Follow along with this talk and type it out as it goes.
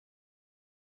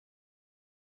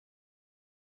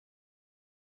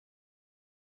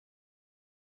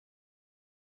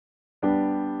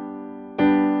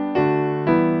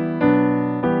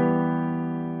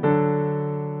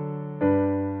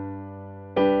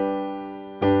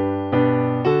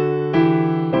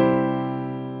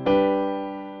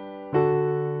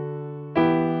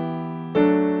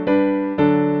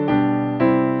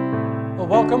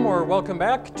welcome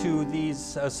back to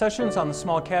these sessions on the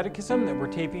Small Catechism that we're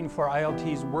taping for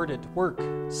ILT's Word at Work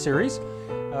series.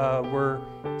 We're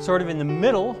sort of in the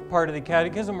middle part of the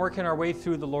Catechism, working our way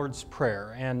through the Lord's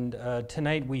Prayer. And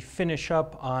tonight we finish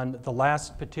up on the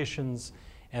last petitions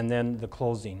and then the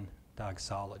closing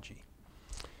doxology.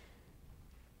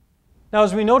 Now,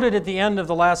 as we noted at the end of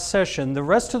the last session, the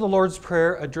rest of the Lord's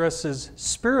Prayer addresses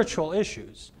spiritual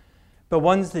issues, but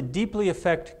ones that deeply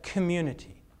affect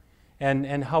community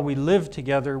and how we live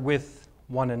together with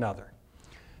one another.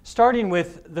 Starting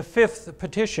with the fifth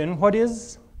petition. What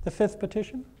is the fifth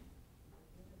petition?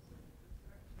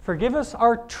 Forgive us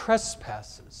our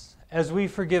trespasses, as we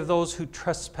forgive those who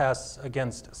trespass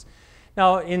against us.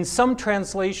 Now, in some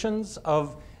translations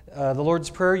of the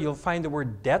Lord's Prayer, you'll find the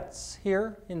word debts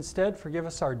here instead. Forgive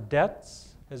us our debts,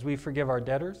 as we forgive our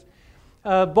debtors.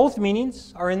 Both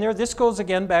meanings are in there. This goes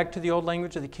again back to the old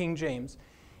language of the King James.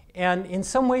 And in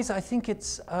some ways, I think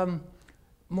it's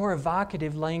more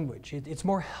evocative language. It's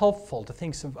more helpful to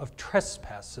think of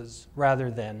trespasses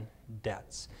rather than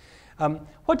debts.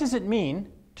 What does it mean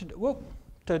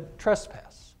to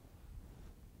trespass?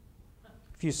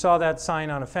 If you saw that sign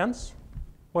on a fence,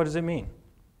 what does it mean?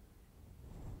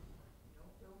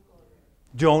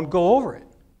 Don't go over it.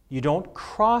 You don't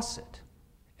cross it.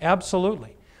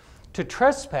 Absolutely. To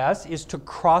trespass is to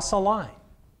cross a line,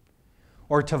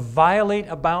 or to violate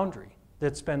a boundary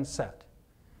that's been set.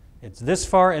 It's this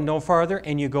far and no farther,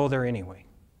 and you go there anyway.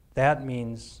 That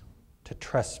means to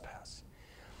trespass.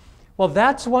 Well,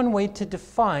 that's one way to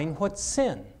define what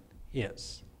sin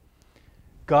is.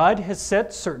 God has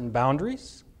set certain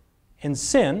boundaries, and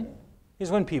sin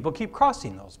is when people keep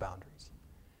crossing those boundaries,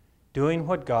 doing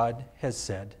what God has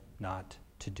said not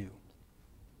to do.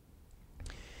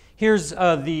 Here's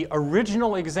the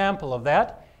original example of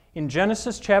that. In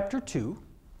Genesis chapter 2,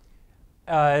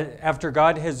 after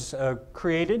God has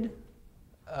created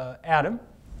Adam,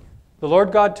 the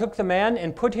Lord God took the man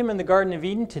and put him in the Garden of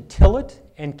Eden to till it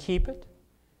and keep it.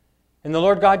 And the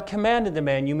Lord God commanded the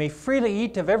man, "You may freely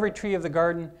eat of every tree of the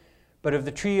garden, but of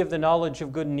the tree of the knowledge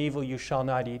of good and evil you shall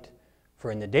not eat,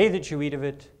 for in the day that you eat of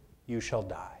it, you shall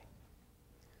die."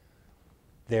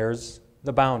 There's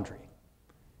the boundary.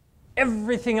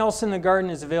 Everything else in the garden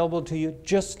is available to you,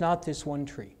 just not this one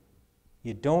tree.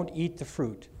 You don't eat the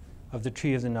fruit of the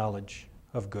tree of the knowledge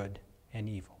of good and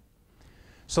evil.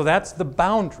 So that's the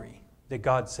boundary that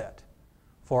God set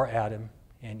for Adam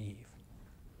and Eve.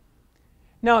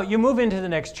 Now, you move into the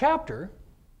next chapter.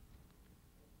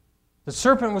 The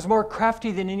serpent was more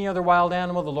crafty than any other wild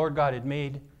animal the Lord God had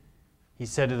made. He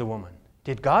said to the woman,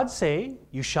 "Did God say,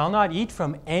 'You shall not eat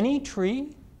from any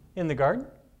tree in the garden'?"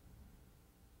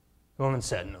 The woman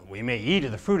said, "No, we may eat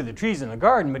of the fruit of the trees in the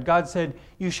garden, but God said,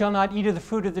 'You shall not eat of the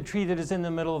fruit of the tree that is in the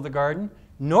middle of the garden,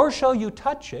 nor shall you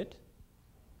touch it.'"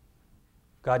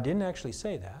 God didn't actually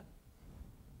say that.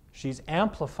 She's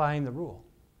amplifying the rule.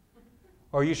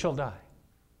 "Or you shall die."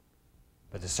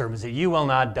 But the serpent said, "You will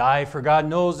not die, for God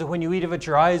knows that when you eat of it,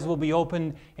 your eyes will be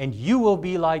opened, and you will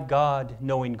be like God,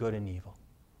 knowing good and evil."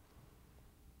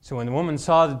 So when the woman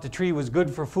saw that the tree was good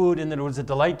for food, and that it was a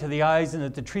delight to the eyes, and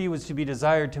that the tree was to be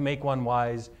desired to make one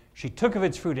wise, she took of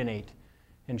its fruit and ate.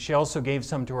 And she also gave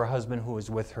some to her husband who was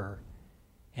with her,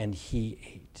 and he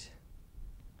ate.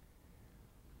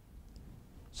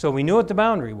 So we knew what the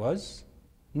boundary was.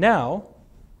 Now,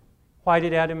 why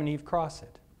did Adam and Eve cross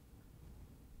it?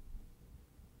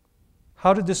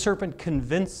 How did the serpent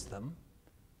convince them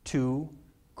to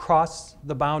cross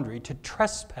the boundary, to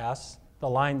trespass the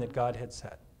line that God had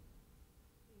set?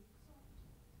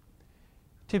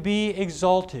 To be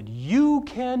exalted. You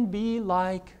can be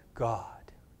like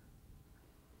God.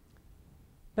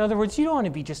 In other words, you don't want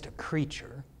to be just a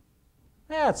creature.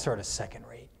 That's sort of second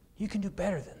rate. You can do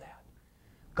better than that.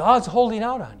 God's holding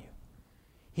out on you.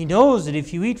 He knows that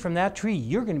if you eat from that tree,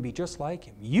 you're going to be just like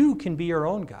Him. You can be your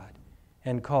own God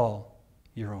and call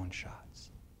your own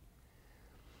shots.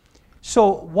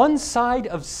 So one side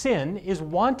of sin is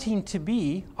wanting to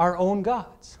be our own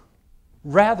gods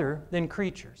rather than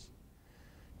creatures.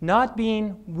 Not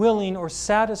being willing or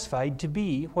satisfied to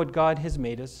be what God has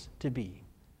made us to be.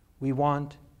 We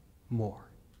want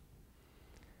more.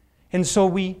 And so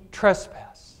we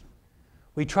trespass.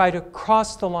 We try to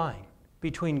cross the line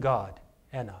between God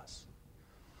and us.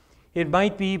 It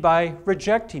might be by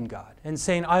rejecting God and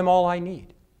saying, "I'm all I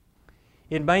need."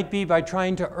 It might be by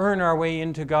trying to earn our way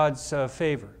into God's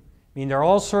favor. I mean, there are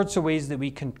all sorts of ways that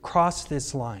we can cross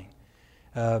this line,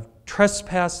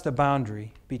 trespass the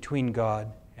boundary between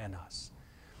God and us.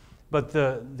 But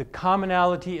the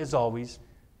commonality is always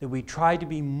that we try to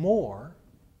be more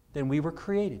than we were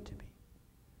created to be.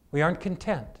 We aren't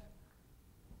content.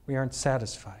 We aren't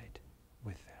satisfied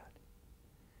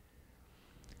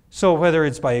So whether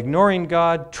it's by ignoring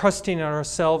God, trusting in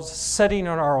ourselves, setting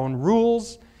on our own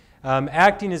rules,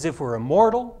 acting as if we're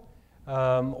immortal,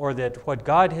 or that what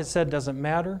God has said doesn't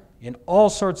matter, in all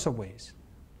sorts of ways,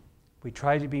 we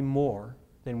try to be more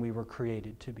than we were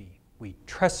created to be. We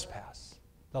trespass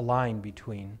the line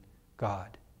between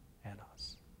God and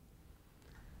us.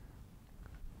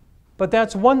 But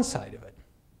that's one side of it.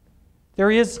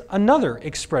 There is another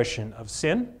expression of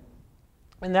sin,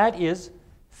 and that is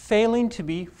failing to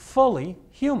be fully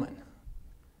human.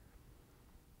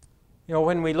 You know,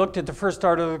 when we looked at the first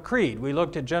part of the Creed, we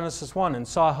looked at Genesis 1 and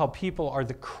saw how people are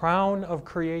the crown of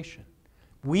creation.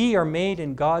 We are made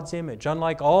in God's image,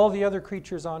 unlike all the other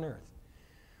creatures on earth.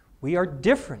 We are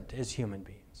different as human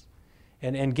beings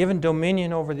and given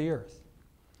dominion over the earth.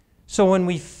 So when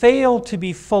we fail to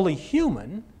be fully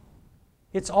human,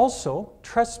 it's also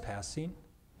trespassing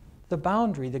the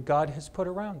boundary that God has put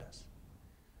around us.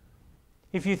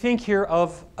 If you think here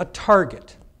of a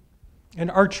target, an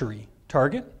archery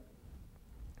target,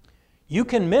 you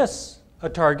can miss a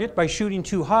target by shooting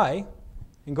too high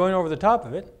and going over the top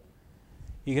of it.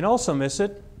 You can also miss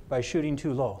it by shooting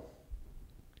too low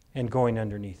and going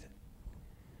underneath it.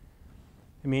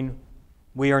 I mean,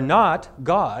 we are not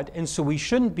God, and so we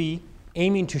shouldn't be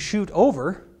aiming to shoot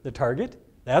over the target.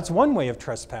 That's one way of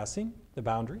trespassing the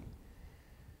boundary.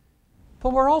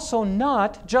 But we're also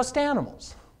not just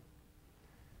animals.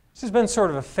 This has been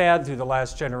sort of a fad through the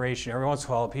last generation. Every once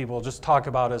in a while, people just talk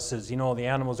about us as, you know, the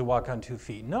animals who walk on 2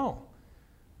 feet. No.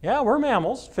 Yeah, we're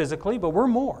mammals physically, but we're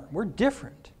more. We're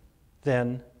different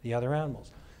than the other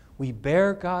animals. We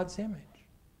bear God's image.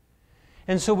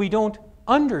 And so we don't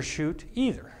undershoot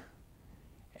either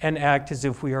and act as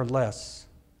if we are less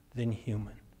than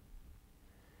human.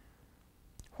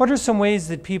 What are some ways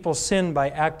that people sin by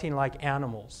acting like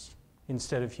animals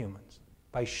instead of humans?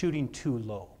 By shooting too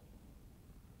low.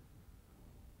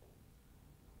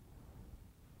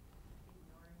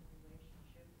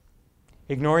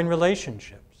 Ignoring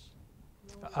relationships.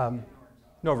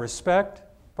 No respect.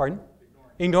 Pardon?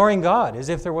 Ignoring God, as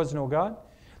if there was no God.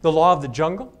 The law of the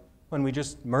jungle, when we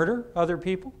just murder other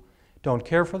people, don't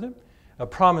care for them.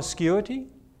 Promiscuity,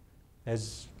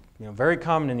 as you know, very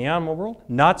common in the animal world,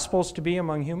 not supposed to be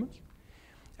among humans.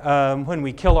 When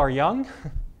we kill our young,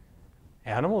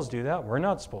 animals do that. We're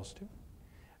not supposed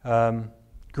to.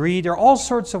 Greed. There are all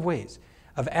sorts of ways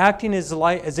of acting as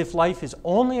if life is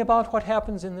only about what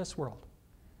happens in this world,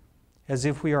 as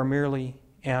if we are merely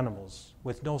animals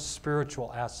with no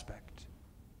spiritual aspect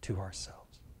to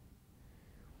ourselves.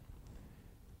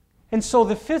 And so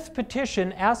the fifth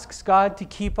petition asks God to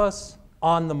keep us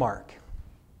on the mark.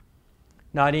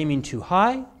 Not aiming too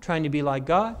high, trying to be like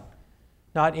God.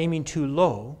 Not aiming too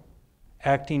low,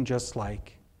 acting just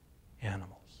like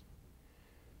animals.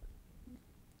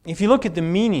 If you look at the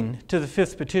meaning to the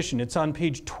fifth petition, it's on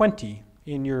page 20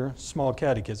 in your small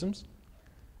catechisms.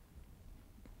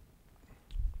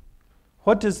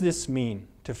 What does this mean,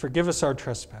 to forgive us our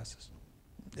trespasses,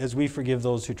 as we forgive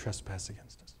those who trespass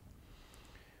against us?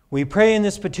 We pray in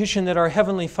this petition that our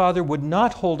Heavenly Father would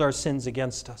not hold our sins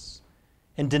against us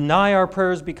and deny our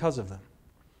prayers because of them.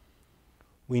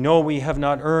 We know we have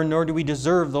not earned, nor do we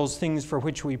deserve those things for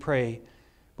which we pray,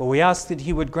 but we ask that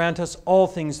He would grant us all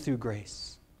things through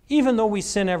grace, even though we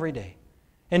sin every day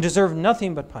and deserve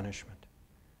nothing but punishment.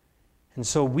 And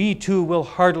so we too will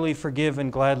heartily forgive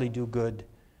and gladly do good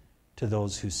to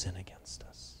those who sin against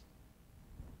us.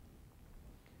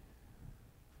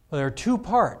 Well, there are two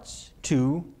parts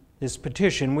to this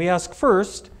petition. We ask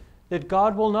first that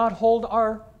God will not hold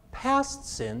our past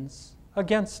sins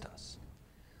against us.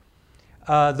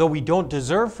 Though we don't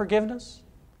deserve forgiveness,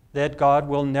 that God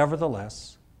will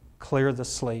nevertheless clear the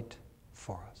slate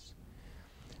for us.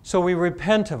 So we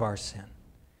repent of our sin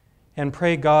and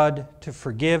pray God to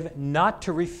forgive, not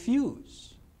to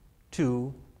refuse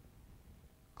to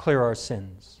clear our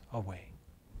sins away.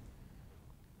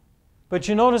 But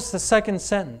you notice the second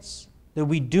sentence, that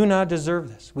we do not deserve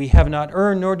this. We have not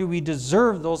earned, nor do we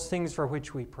deserve those things for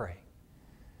which we pray.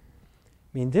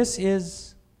 I mean, this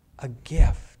is a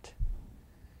gift,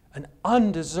 an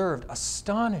undeserved,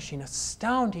 astonishing,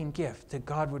 astounding gift that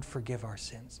God would forgive our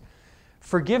sins.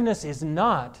 Forgiveness is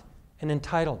not an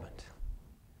entitlement,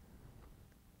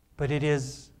 but it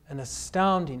is an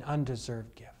astounding,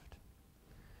 undeserved gift.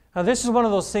 Now, this is one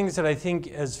of those things that I think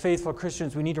as faithful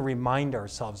Christians we need to remind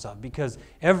ourselves of, because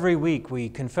every week we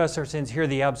confess our sins, hear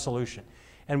the absolution,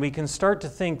 and we can start to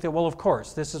think that, well, of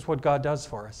course, this is what God does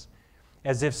for us,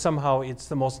 as if somehow it's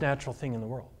the most natural thing in the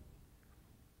world.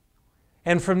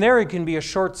 And from there it can be a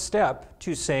short step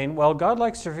to saying, well, God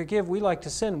likes to forgive, we like to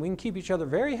sin, we can keep each other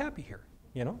very happy here,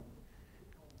 you know?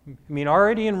 I mean,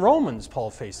 already in Romans, Paul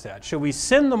faced that. Should we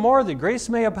sin the more that grace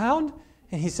may abound?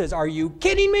 And he says, are you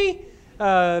kidding me?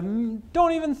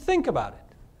 Don't even think about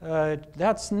it.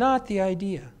 That's not the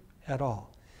idea at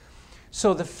all.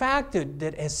 So the fact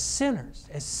that as sinners,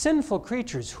 as sinful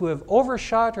creatures who have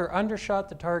overshot or undershot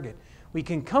the target, we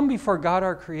can come before God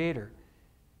our Creator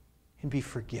and be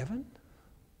forgiven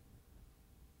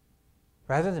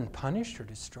rather than punished or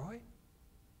destroyed,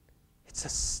 it's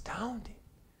astounding.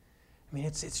 I mean,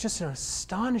 it's just an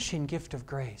astonishing gift of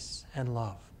grace and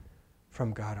love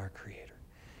from God our Creator.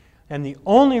 And the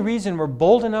only reason we're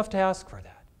bold enough to ask for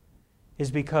that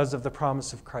is because of the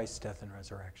promise of Christ's death and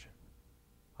resurrection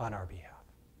on our behalf.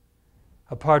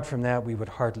 Apart from that, we would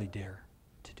hardly dare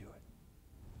to do it.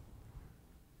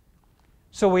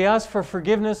 So we ask for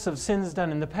forgiveness of sins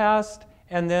done in the past,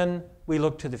 and then we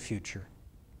look to the future.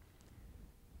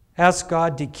 Ask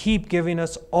God to keep giving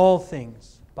us all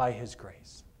things by His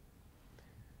grace.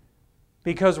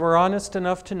 Because we're honest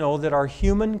enough to know that our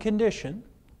human condition,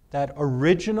 that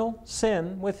original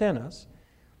sin within us,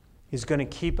 is going to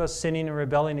keep us sinning and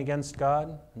rebelling against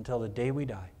God until the day we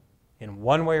die, in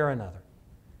one way or another.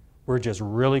 We're just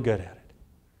really good at it.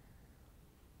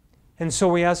 And so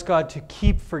we ask God to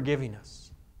keep forgiving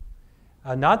us.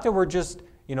 Not that we're just,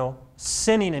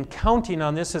 sinning and counting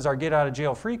on this as our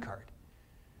get-out-of-jail-free card.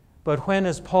 But when,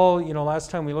 as Paul, last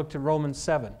time we looked at Romans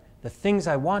 7, the things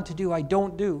I want to do, I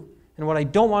don't do. And what I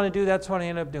don't want to do, that's what I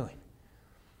end up doing.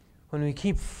 When we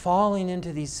keep falling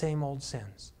into these same old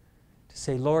sins, to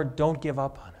say, Lord, don't give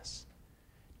up on us.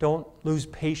 Don't lose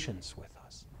patience with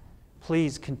us.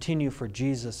 Please continue for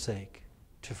Jesus' sake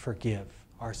to forgive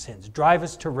our sins. Drive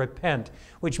us to repent,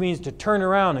 which means to turn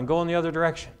around and go in the other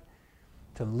direction.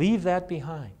 To leave that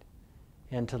behind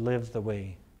and to live the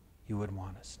way you would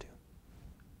want us to.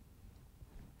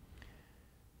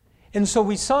 And so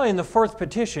we saw in the fourth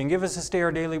petition, give us this day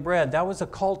our daily bread, that was a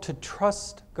call to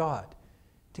trust God,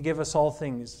 to give us all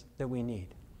things that we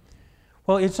need.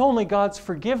 Well, it's only God's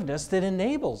forgiveness that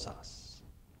enables us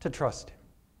to trust Him,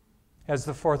 as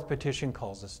the fourth petition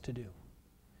calls us to do.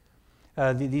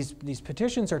 These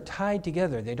petitions are tied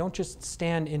together. They don't just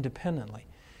stand independently.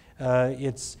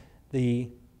 It's the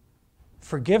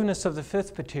forgiveness of the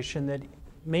fifth petition that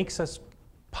makes us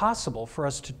possible for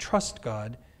us to trust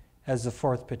God as the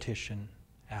fourth petition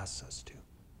asks us to.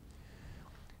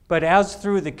 But as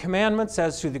through the commandments,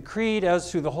 as through the creed, as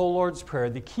through the whole Lord's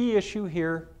Prayer, the key issue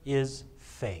here is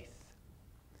faith.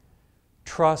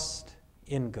 Trust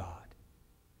in God.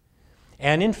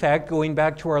 And in fact, going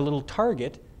back to our little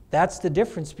target, that's the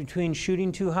difference between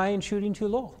shooting too high and shooting too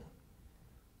low.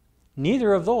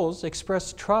 Neither of those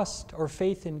express trust or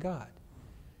faith in God.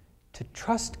 To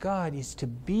trust God is to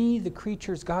be the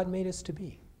creatures God made us to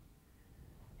be,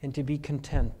 and to be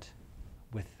content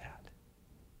with that.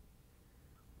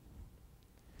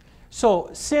 So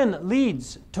sin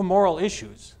leads to moral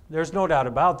issues. There's no doubt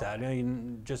about that. I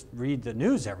mean, just read the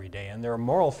news every day, and there are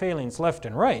moral failings left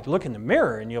and right. Look in the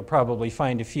mirror, and you'll probably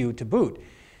find a few to boot.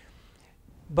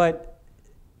 But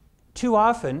too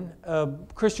often,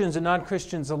 Christians and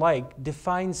non-Christians alike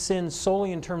define sin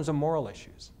solely in terms of moral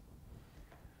issues.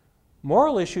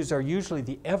 Moral issues are usually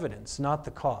the evidence, not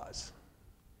the cause.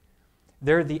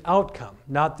 They're the outcome,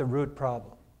 not the root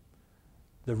problem.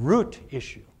 The root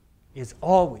issue is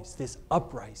always this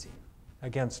uprising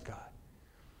against God.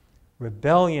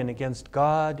 Rebellion against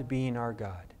God being our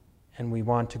God, and we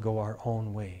want to go our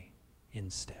own way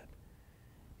instead.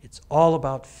 It's all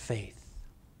about faith,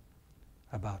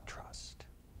 about trust.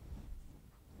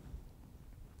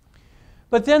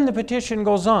 But then the petition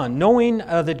goes on. Knowing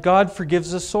that God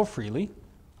forgives us so freely,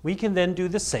 we can then do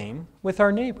the same with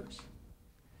our neighbors.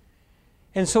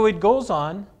 And so it goes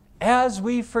on, as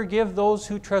we forgive those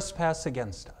who trespass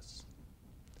against us.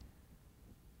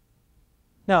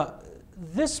 Now,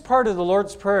 this part of the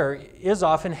Lord's Prayer has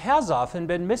often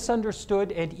been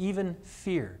misunderstood and even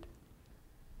feared.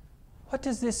 What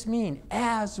does this mean,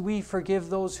 as we forgive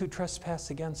those who trespass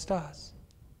against us?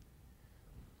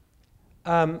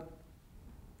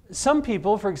 Some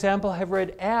people, for example, have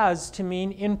read as to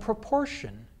mean in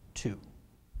proportion to.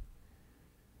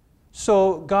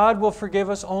 So God will forgive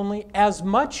us only as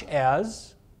much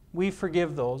as we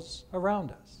forgive those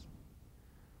around us.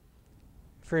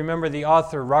 If you remember the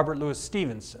author Robert Louis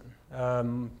Stevenson,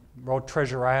 wrote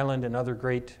Treasure Island and other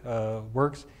great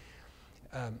works,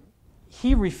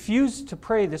 he refused to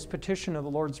pray this petition of the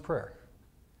Lord's Prayer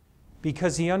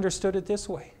because he understood it this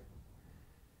way.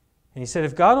 And he said,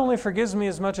 if God only forgives me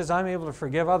as much as I'm able to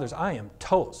forgive others, I am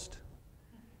toast.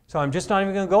 So I'm just not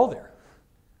even going to go there.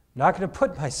 I'm not going to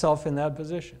put myself in that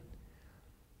position.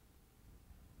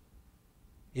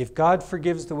 If God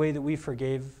forgives the way that we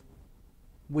forgave,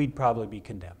 we'd probably be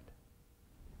condemned.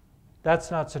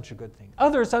 That's not such a good thing.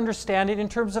 Others understand it in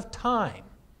terms of time,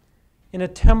 in a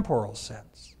temporal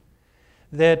sense.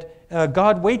 That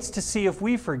God waits to see if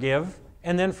we forgive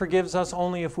and then forgives us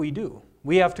only if we do.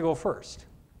 We have to go first.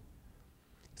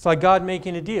 It's like God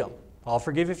making a deal. I'll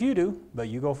forgive if you do, but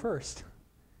you go first.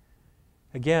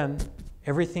 Again,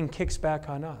 everything kicks back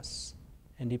on us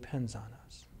and depends on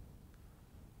us.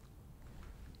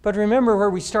 But remember where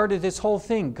we started this whole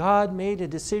thing. God made a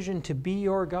decision to be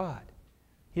your God.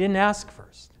 He didn't ask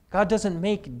first. God doesn't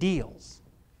make deals.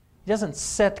 He doesn't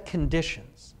set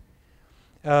conditions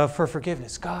for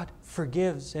forgiveness. God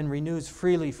forgives and renews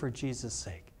freely for Jesus'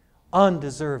 sake.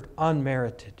 Undeserved,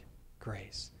 unmerited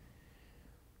grace.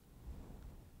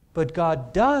 But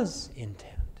God does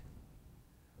intend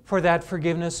for that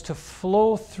forgiveness to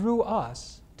flow through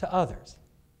us to others.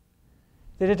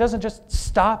 That it doesn't just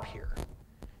stop here.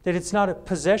 That it's not a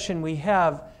possession we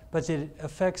have, but that it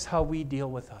affects how we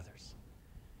deal with others.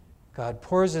 God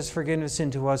pours His forgiveness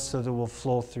into us so that it will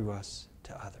flow through us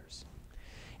to others.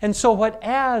 And so what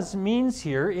as means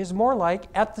here is more like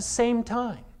at the same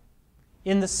time,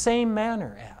 in the same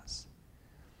manner as.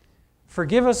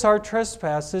 Forgive us our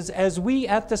trespasses as we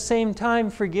at the same time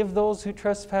forgive those who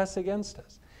trespass against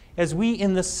us. As we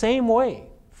in the same way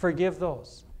forgive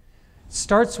those. It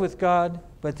starts with God,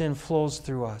 but then flows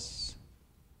through us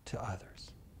to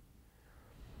others.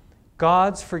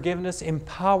 God's forgiveness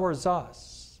empowers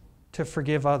us to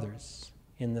forgive others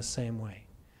in the same way.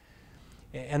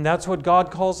 And that's what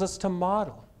God calls us to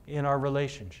model in our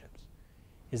relationships,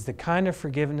 is the kind of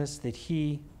forgiveness that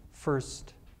He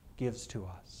first gives to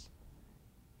us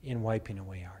in wiping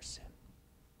away our sin.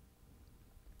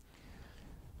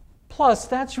 Plus,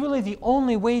 that's really the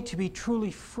only way to be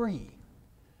truly free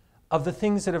of the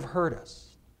things that have hurt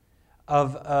us,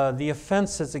 of the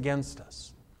offenses against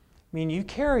us. I mean, you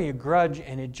carry a grudge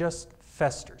and it just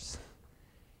festers.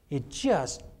 It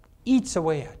just eats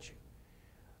away at you.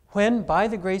 When, by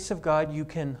the grace of God, you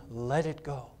can let it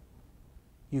go.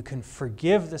 You can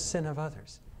forgive the sin of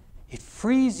others. It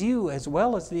frees you as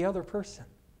well as the other person.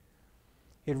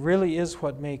 It really is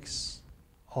what makes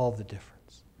all the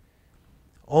difference.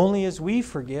 Only as we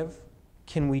forgive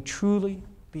can we truly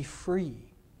be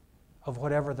free of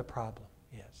whatever the problem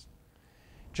is.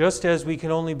 Just as we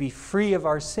can only be free of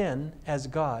our sin as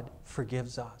God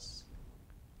forgives us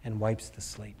and wipes the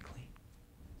slate clean.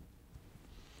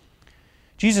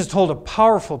 Jesus told a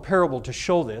powerful parable to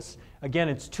show this. Again,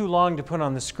 it's too long to put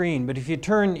on the screen, but if you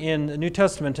turn in the New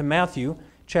Testament to Matthew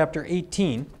chapter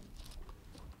 18,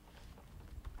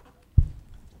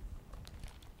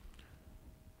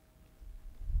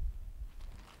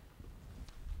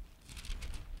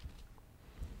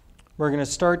 we're going to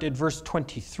start at verse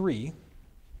 23.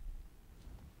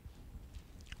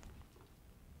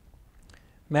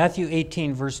 Matthew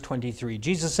 18, verse 23.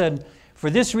 Jesus said, "For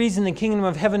this reason the kingdom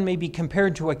of heaven may be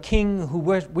compared to a king who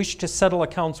wished to settle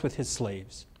accounts with his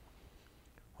slaves.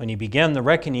 When he began the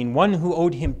reckoning, one who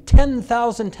owed him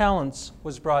 10,000 talents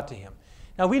was brought to him."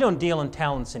 Now, we don't deal in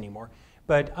talents anymore,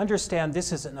 but understand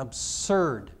this is an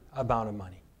absurd amount of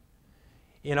money.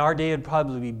 In our day, it would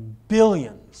probably be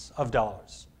billions of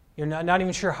dollars. You're not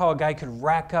even sure how a guy could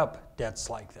rack up debts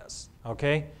like this,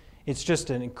 okay? It's just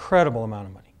an incredible amount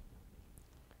of money.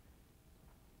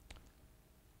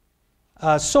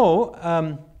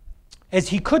 As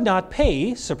he could not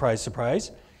pay, surprise,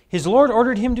 surprise, his Lord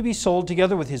ordered him to be sold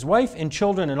together with his wife and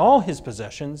children and all his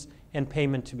possessions, and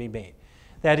payment to be made.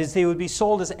 That is, they would be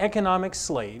sold as economic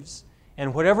slaves,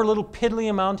 and whatever little piddly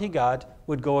amount he got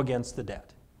would go against the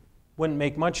debt. Wouldn't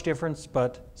make much difference,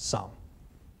 but some.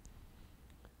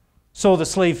 So the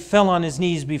slave fell on his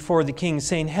knees before the king,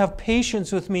 saying, "Have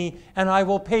patience with me, and I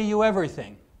will pay you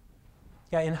everything."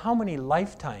 Yeah, in how many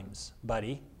lifetimes,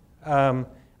 buddy, on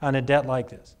a debt like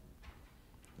this?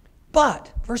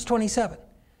 But, verse 27,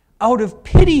 out of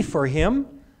pity for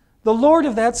him, the Lord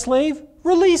of that slave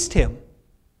released him,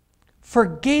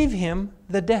 forgave him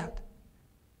the debt.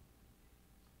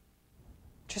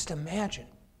 Just imagine,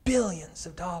 billions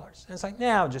of dollars. And it's like,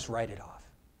 nah, I'll just write it off.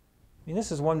 I mean,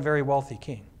 this is one very wealthy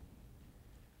king.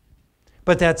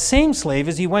 But that same slave,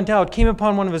 as he went out, came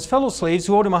upon one of his fellow slaves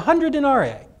who owed him 100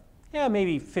 denarii. Yeah,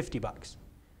 maybe $50.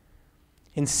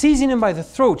 And seizing him by the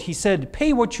throat, he said,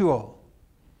 "Pay what you owe."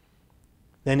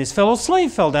 Then his fellow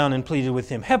slave fell down and pleaded with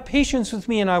him, "Have patience with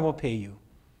me and I will pay you."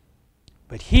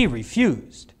 But he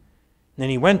refused. And then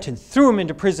he went and threw him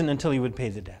into prison until he would pay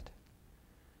the debt.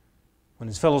 When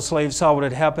his fellow slaves saw what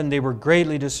had happened, they were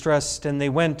greatly distressed, and they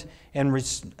went and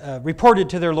reported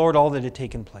to their lord all that had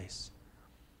taken place.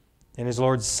 And his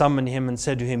Lord summoned him and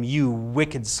said to him, "You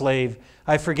wicked slave,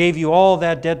 I forgave you all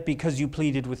that debt because you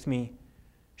pleaded with me.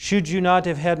 Should you not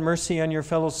have had mercy on your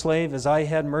fellow slave as I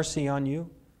had mercy on you?"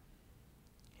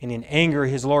 And in anger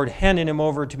his Lord handed him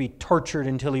over to be tortured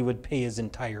until he would pay his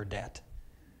entire debt.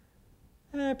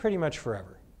 Pretty much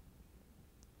forever.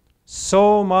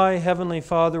 "So my heavenly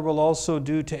Father will also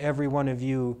do to every one of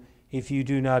you if you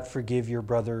do not forgive your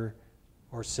brother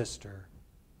or sister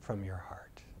from your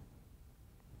heart."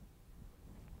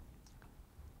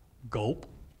 Gulp.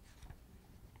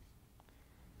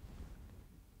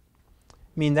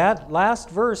 I mean, that last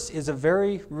verse is a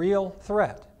very real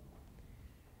threat.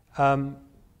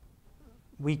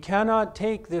 We cannot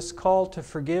take this call to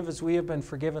forgive as we have been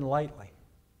forgiven lightly.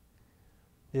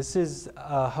 This is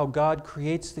how God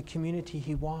creates the community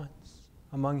He wants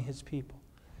among His people.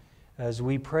 As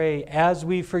we pray, as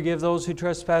we forgive those who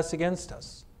trespass against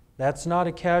us. That's not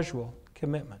a casual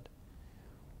commitment.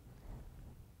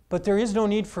 But there is no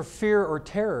need for fear or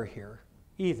terror here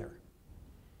either.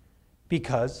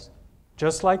 Because,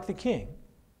 just like the king,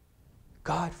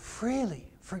 God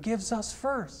freely forgives us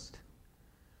first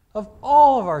of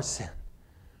all of our sin,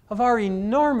 of our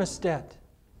enormous debt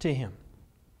to Him.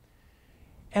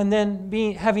 And then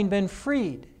having been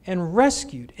freed and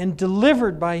rescued and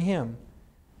delivered by Him,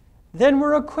 then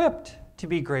we're equipped to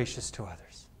be gracious to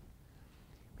others.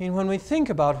 I mean, when we think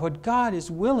about what God is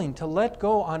willing to let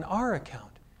go on our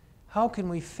account, how can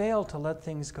we fail to let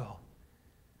things go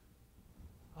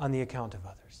on the account of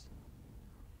others?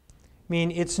 I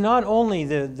mean, it's not only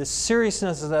the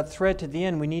seriousness of that threat at the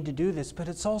end, we need to do this, but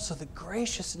it's also the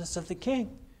graciousness of the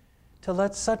King to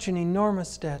let such an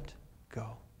enormous debt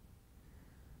go.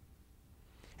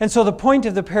 And so the point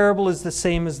of the parable is the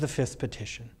same as the fifth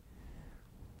petition.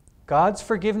 God's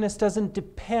forgiveness doesn't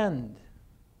depend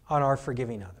on our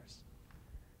forgiving others.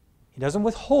 He doesn't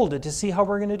withhold it to see how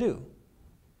we're going to do.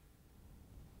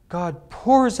 God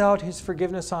pours out His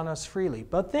forgiveness on us freely,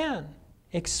 but then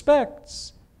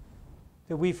expects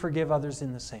that we forgive others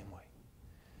in the same way.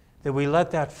 That we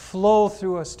let that flow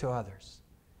through us to others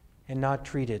and not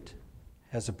treat it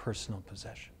as a personal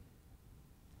possession.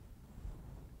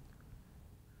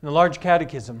 In the Large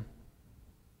Catechism,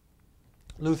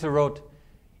 Luther wrote,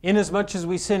 "Inasmuch as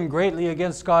we sin greatly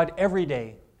against God every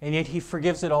day, and yet He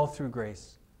forgives it all through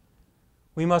grace,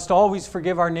 we must always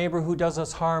forgive our neighbor who does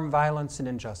us harm, violence, and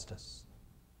injustice.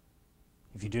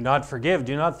 If you do not forgive,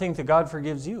 do not think that God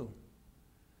forgives you.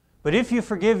 But if you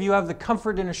forgive, you have the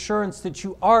comfort and assurance that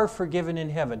you are forgiven in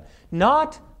heaven,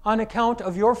 not on account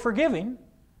of your forgiving,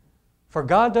 for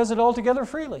God does it altogether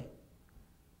freely,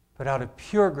 but out of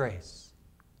pure grace,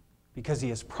 because He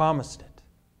has promised it,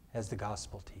 as the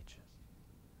gospel teaches."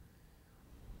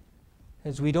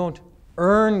 As we don't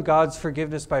earn God's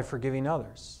forgiveness by forgiving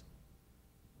others,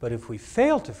 but if we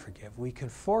fail to forgive, we can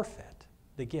forfeit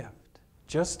the gift,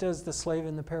 just as the slave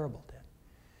in the parable did.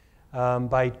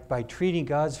 By treating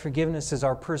God's forgiveness as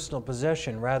our personal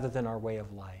possession rather than our way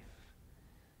of life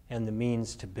and the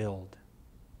means to build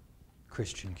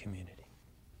Christian community.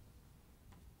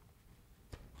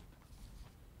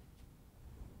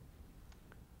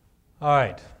 All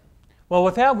right. Well,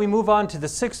 with that, we move on to the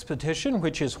sixth petition,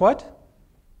 which is what?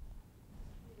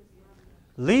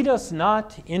 Lead us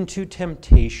not into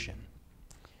temptation.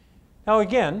 Now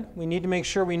again, we need to make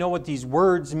sure we know what these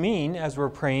words mean as we're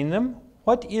praying them.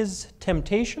 What is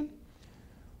temptation?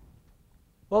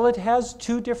 Well, it has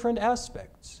two different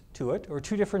aspects to it, or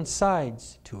two different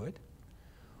sides to it.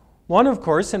 One, of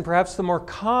course, and perhaps the more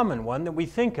common one that we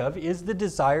think of, is the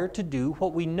desire to do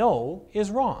what we know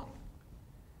is wrong.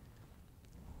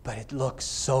 But it looks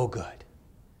so good.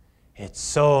 It's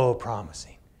so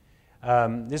promising.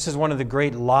 This is one of the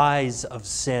great lies of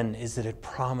sin, is that it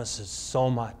promises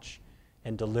so much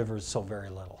and delivers so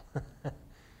very little.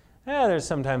 There's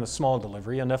sometimes a small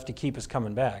delivery, enough to keep us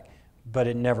coming back, but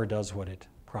it never does what it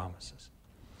promises.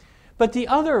 But the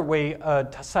other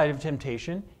side of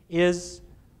temptation is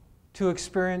to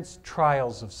experience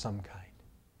trials of some kind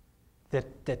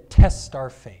that test our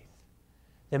faith,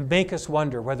 that make us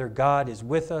wonder whether God is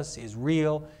with us, is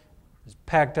real, is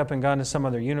packed up and gone to some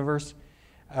other universe,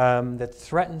 that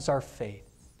threatens our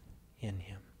faith in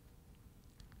Him.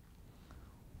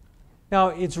 Now,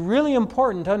 it's really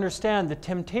important to understand that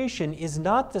temptation is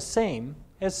not the same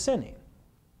as sinning.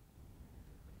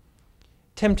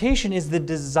 Temptation is the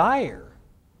desire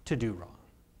to do wrong.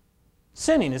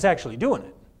 Sinning is actually doing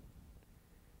it.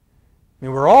 I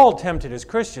mean, we're all tempted as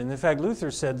Christians. In fact, Luther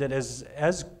said that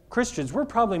as Christians, we're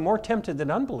probably more tempted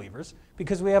than unbelievers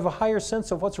because we have a higher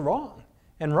sense of what's wrong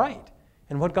and right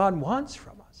and what God wants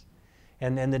from us.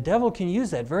 And the devil can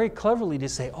use that very cleverly to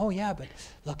say, oh yeah, but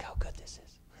look how good this is.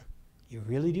 You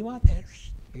really do want that?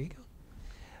 Here you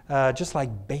go. Just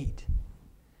like bait.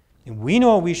 And we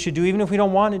know what we should do even if we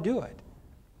don't want to do it.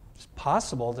 It's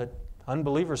possible that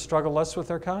unbelievers struggle less with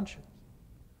their conscience.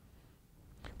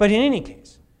 But in any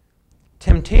case,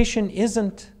 temptation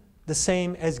isn't the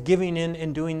same as giving in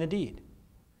and doing the deed.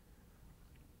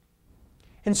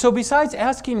 And so besides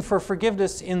asking for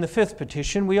forgiveness in the fifth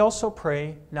petition, we also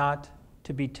pray not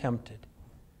to be tempted.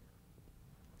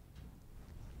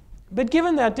 But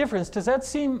given that difference, does that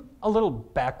seem a little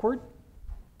backward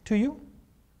to you?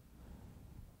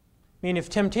 I mean, if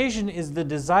temptation is the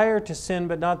desire to sin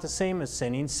but not the same as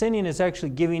sinning, sinning is actually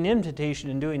giving in to temptation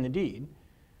and doing the deed,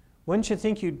 wouldn't you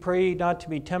think you'd pray not to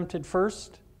be tempted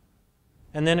first?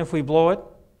 And then if we blow it,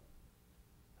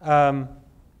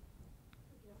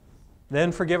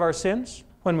 then forgive our sins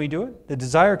when we do it? The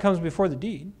desire comes before the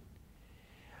deed.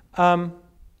 But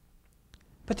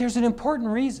there's an important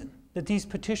reason that these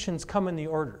petitions come in the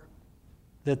order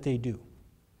that they do.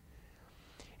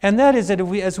 And that is that,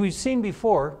 as we've seen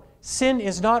before, sin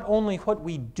is not only what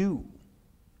we do,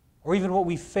 or even what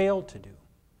we fail to do.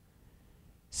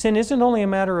 Sin isn't only a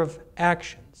matter of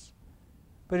actions,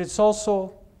 but it's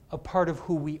also a part of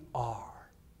who we are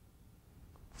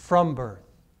from birth.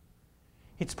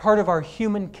 It's part of our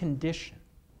human condition.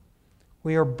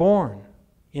 We are born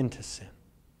into sin.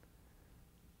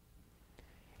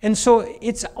 And so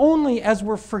it's only as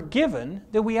we're forgiven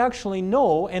that we actually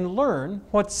know and learn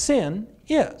what sin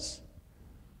is.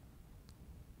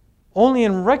 Only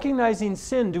in recognizing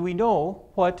sin do we know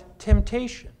what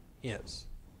temptation is.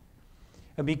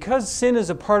 And because sin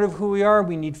is a part of who we are,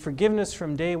 we need forgiveness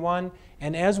from day one.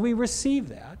 And as we receive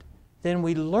that, then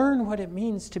we learn what it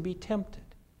means to be tempted.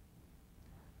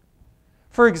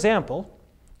 For example,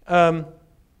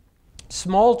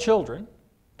 small children,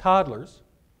 toddlers,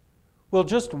 will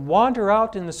just wander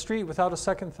out in the street without a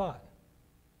second thought.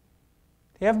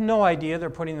 They have no idea they're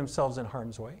putting themselves in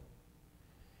harm's way.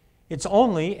 It's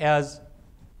only as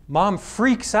mom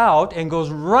freaks out and goes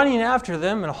running after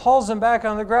them and hauls them back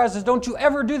on the grass and says, "Don't you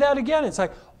ever do that again." It's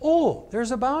like, oh,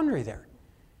 there's a boundary there.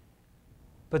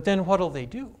 But then what'll they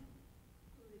do?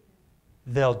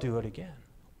 They'll do it again.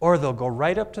 Or they'll go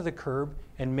right up to the curb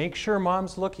and make sure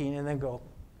mom's looking and then go,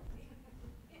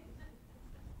 "Is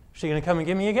she going to come and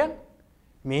get me again?"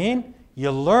 I mean, you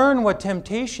learn what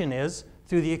temptation is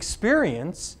through the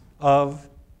experience of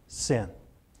sin.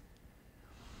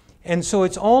 And so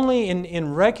it's only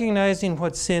in recognizing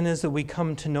what sin is that we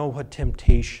come to know what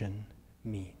temptation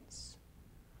means.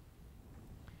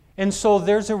 And so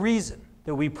there's a reason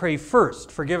that we pray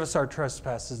first, forgive us our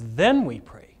trespasses, then we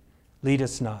pray, lead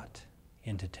us not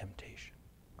into temptation.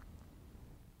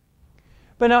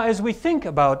 But now as we think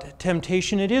about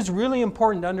temptation, it is really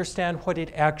important to understand what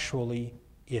it actually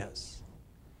is.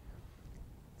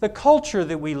 The culture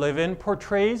that we live in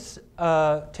portrays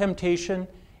temptation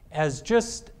as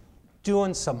just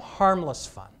doing some harmless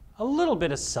fun, a little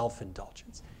bit of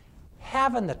self-indulgence,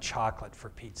 having the chocolate for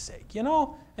Pete's sake. You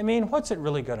know, I mean, what's it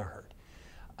really going to hurt?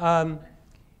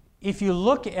 If you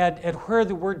look at where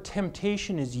the word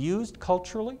temptation is used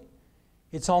culturally,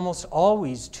 it's almost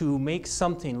always to make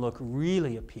something look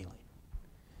really appealing.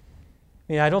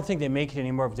 I mean, I don't think they make it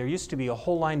anymore, but there used to be a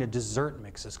whole line of dessert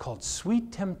mixes called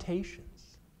Sweet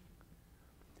Temptations.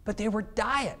 But they were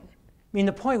diet. I mean,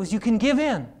 the point was you can give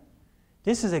in.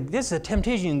 This is a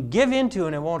temptation you can give into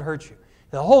and it won't hurt you.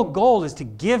 The whole goal is to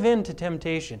give in to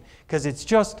temptation because it's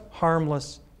just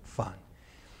harmless fun.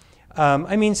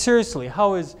 I mean, seriously,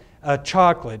 how is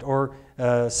chocolate or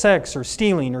sex or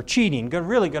stealing or cheating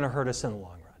really going to hurt us in the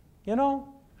long run? You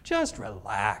know, just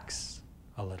relax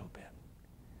a little bit.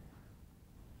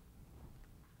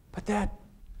 But that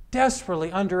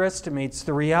desperately underestimates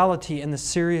the reality and the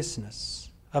seriousness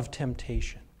of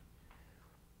temptation.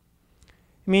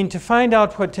 I mean, to find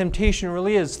out what temptation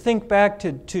really is, think back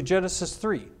to Genesis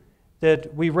 3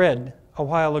 that we read a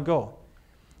while ago.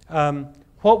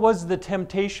 What was the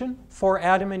temptation for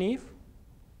Adam and Eve?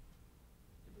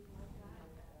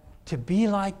 To be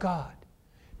like God.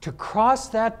 To cross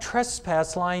that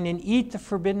trespass line and eat the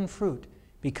forbidden fruit,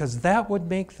 because that would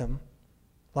make them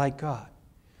like God.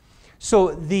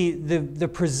 So the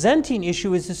presenting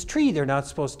issue is this tree they're not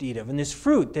supposed to eat of, and this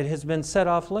fruit that has been set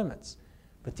off limits.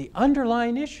 But the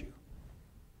underlying issue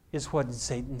is what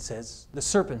Satan says, the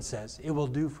serpent says, it will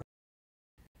do for them,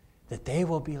 that they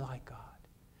will be like God.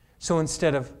 So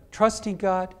instead of trusting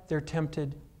God, they're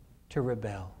tempted to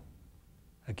rebel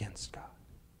against God.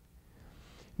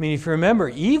 I mean, if you remember,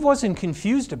 Eve wasn't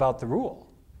confused about the rule.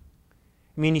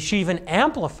 I mean, she even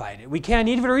amplified it. We can't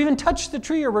eat of it or even touch the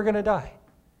tree or we're going to die.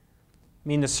 I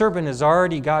mean, the serpent has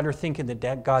already got her thinking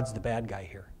that God's the bad guy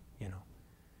here, you know.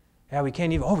 Yeah, we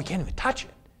can't even touch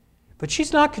it. But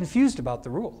she's not confused about the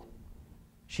rule.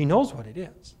 She knows what it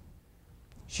is.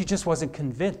 She just wasn't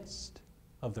convinced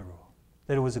of the rule,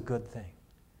 that it was a good thing.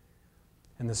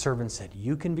 And the serpent said,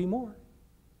 you can be more.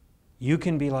 You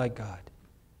can be like God.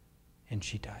 And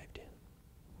she dived in.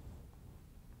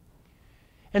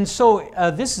 And so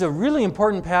this is a really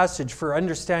important passage for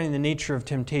understanding the nature of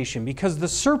temptation, because the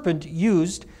serpent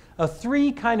used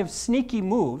three kind of sneaky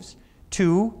moves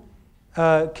to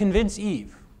convince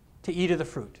Eve to eat of the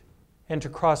fruit and to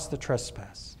cross the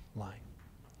trespass line.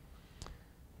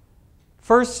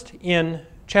 First, in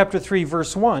chapter 3,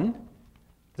 verse 1,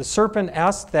 the serpent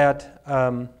asked that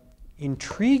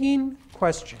intriguing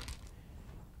question,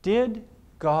 did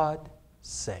God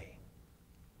say?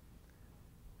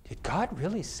 Did God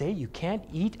really say you can't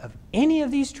eat of any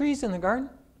of these trees in the garden?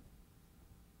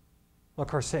 Well, of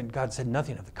course, God said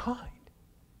nothing of the kind.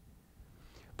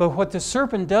 But what the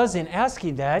serpent does in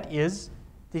asking that is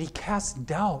that he casts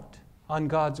doubt on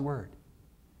God's word.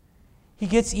 He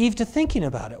gets Eve to thinking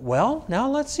about it. Well, now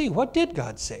let's see. What did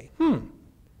God say?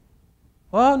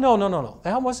 Well, no.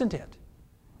 That wasn't it.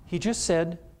 He just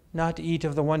said not to eat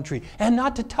of the one tree and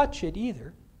not to touch it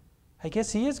either. I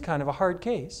guess he is kind of a hard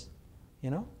case, you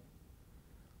know.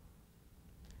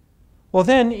 Well,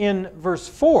 then in verse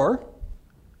 4,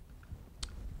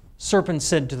 serpent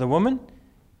said to the woman,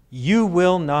 you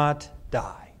will not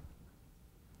die.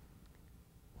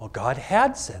 Well, God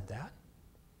had said that.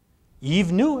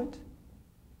 Eve knew it.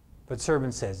 But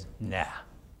serpent says, nah.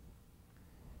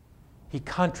 He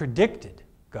contradicted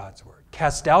God's word.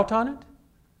 Cast doubt on it. And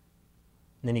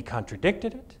then he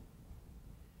contradicted it.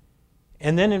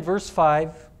 And then in verse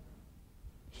 5,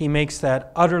 he makes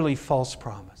that utterly false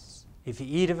promise. If you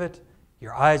eat of it,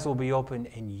 your eyes will be opened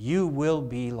and you will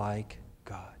be like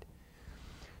God.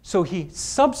 So he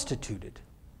substituted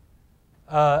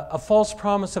a false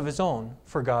promise of his own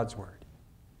for God's word.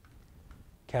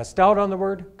 Cast doubt on the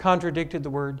word, contradicted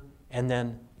the word, and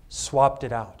then swapped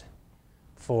it out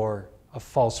for a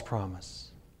false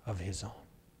promise of his own.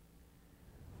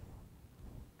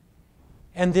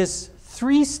 And this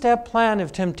three-step plan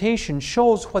of temptation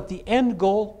shows what the end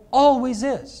goal always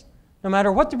is, no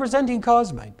matter what the presenting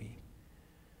cause might be.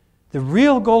 The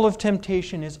real goal of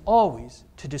temptation is always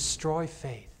to destroy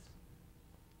faith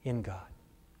in God,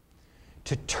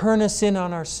 to turn us in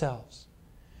on ourselves,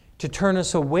 to turn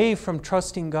us away from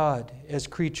trusting God as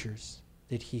creatures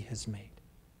that He has made.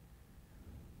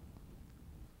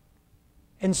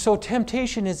 And so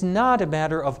temptation is not a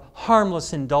matter of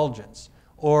harmless indulgence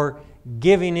or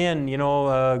giving in,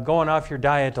 going off your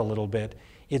diet a little bit.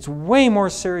 It's way more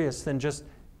serious than just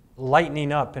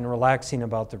lightening up and relaxing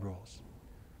about the rules.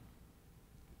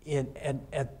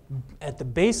 At the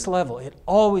base level, it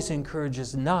always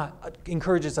encourages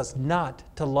us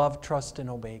not to love, trust, and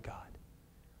obey God,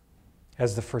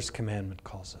 as the first commandment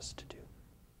calls us to do.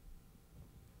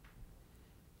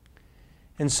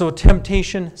 And so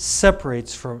temptation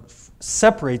separates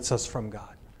us from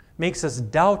God, makes us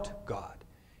doubt God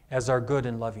as our good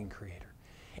and loving Creator.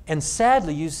 And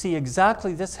sadly, you see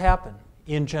exactly this happen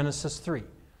in Genesis 3,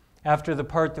 after the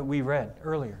part that we read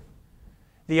earlier.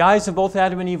 The eyes of both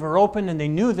Adam and Eve were open, and they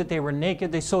knew that they were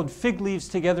naked. They sewed fig leaves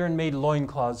together and made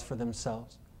loincloths for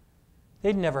themselves.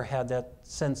 They'd never had that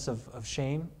sense of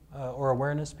shame or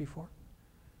awareness before.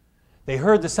 They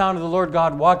heard the sound of the Lord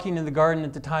God walking in the garden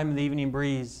at the time of the evening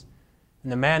breeze,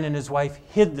 and the man and his wife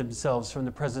hid themselves from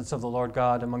the presence of the Lord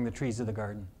God among the trees of the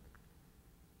garden.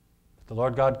 But the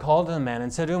Lord God called to the man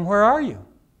and said to him, "Where are you?"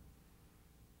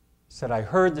 He said, "I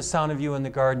heard the sound of you in the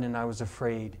garden, and I was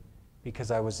afraid because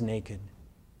I was naked,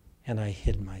 and I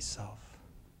hid myself."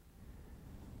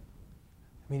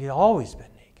 I mean, he'd always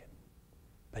been naked.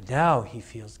 But now he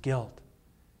feels guilt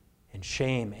and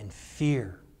shame and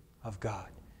fear of God,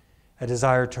 a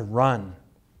desire to run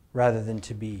rather than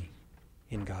to be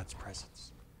in God's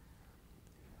presence.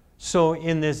 So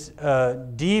in this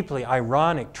deeply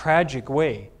ironic, tragic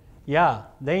way,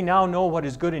 they now know what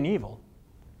is good and evil,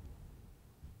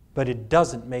 but it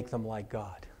doesn't make them like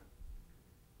God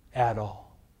at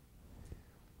all.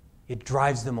 It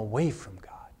drives them away from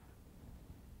God,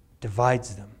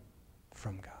 divides them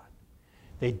from God.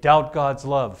 They doubt God's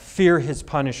love, fear His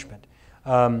punishment,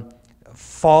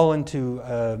 fall into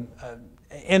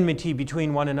enmity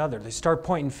between one another. They start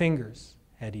pointing fingers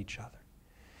at each other.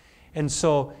 And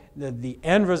so the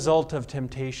end result of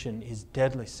temptation is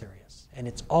deadly serious. And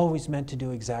it's always meant to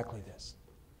do exactly this,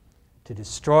 to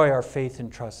destroy our faith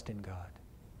and trust in God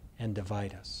and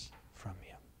divide us from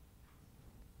Him.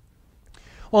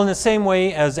 Well, in the same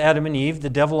way as Adam and Eve, the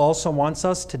devil also wants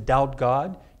us to doubt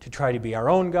God, to try to be our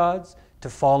own gods, to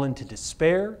fall into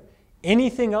despair,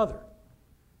 anything other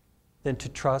than to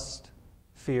trust,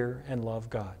 fear, and love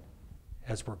God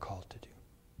as we're called to do.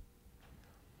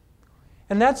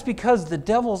 And that's because the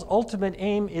devil's ultimate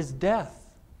aim is death,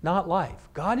 not life.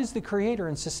 God is the creator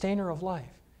and sustainer of life.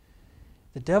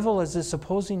 The devil, as this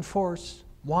opposing force,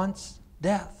 wants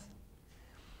death,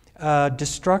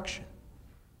 destruction,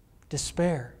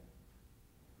 despair.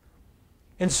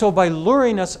 And so by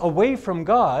luring us away from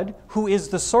God, who is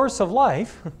the source of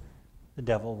life, the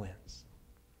devil wins.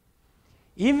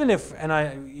 Even if,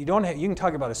 you can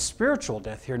talk about a spiritual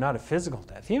death here, not a physical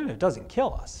death. Even if it doesn't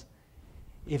kill us,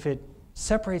 if it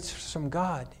separates us from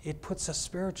God, it puts us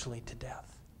spiritually to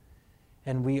death.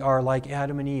 And we are like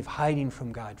Adam and Eve, hiding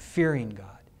from God, fearing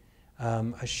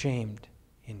God, ashamed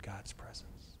in God's presence.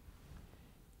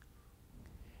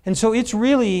 And so it's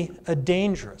really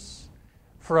dangerous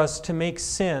for us to make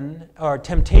sin, or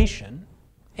temptation,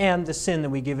 and the sin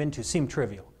that we give into seem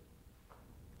trivial.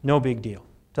 No big deal.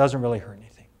 Doesn't really hurt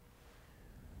anything.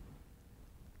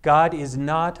 God is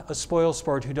not a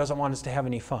spoilsport who doesn't want us to have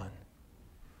any fun.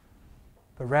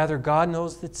 But rather, God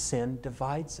knows that sin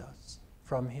divides us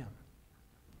from Him.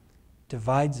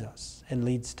 Divides us and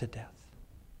leads to death.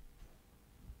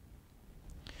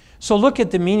 So look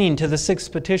at the meaning to the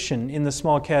sixth petition in the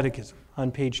Small Catechism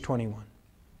on page 21.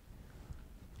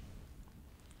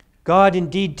 God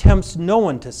indeed tempts no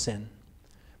one to sin,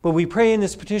 but we pray in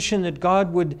this petition that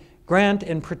God would grant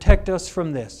and protect us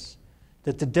from this,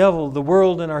 that the devil, the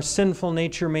world, and our sinful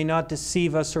nature may not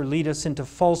deceive us or lead us into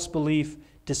false belief,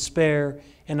 despair,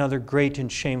 and other great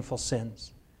and shameful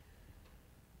sins.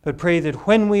 But pray that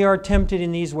when we are tempted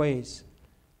in these ways,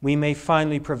 we may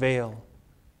finally prevail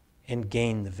and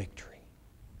gain the victory.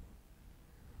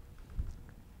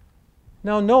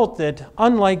 Now note that,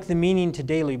 unlike the meaning to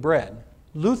daily bread,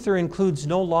 Luther includes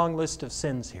no long list of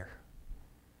sins here.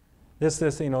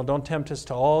 Don't tempt us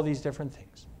to all these different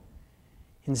things.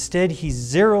 Instead, he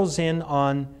zeroes in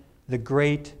on the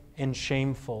great and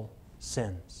shameful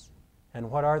sins. And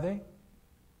what are they?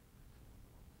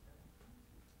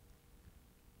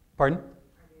 Pardon?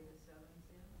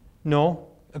 No,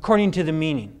 according to the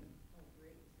meaning.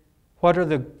 What are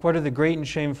the great and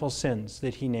shameful sins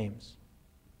that he names?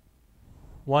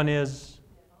 One is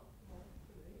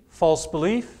false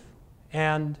belief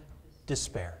and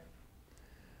despair.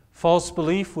 False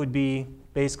belief would be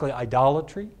basically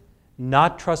idolatry,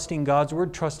 not trusting God's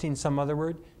word, trusting some other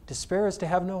word. Despair is to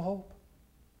have no hope,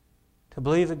 to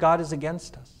believe that God is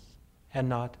against us and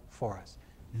not for us.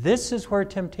 This is where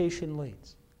temptation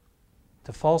leads,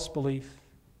 to false belief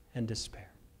and despair.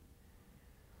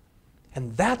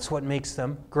 And that's what makes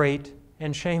them great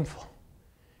and shameful.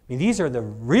 I mean, these are the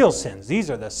real sins.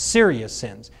 These are the serious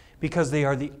sins, because they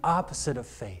are the opposite of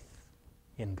faith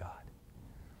in God.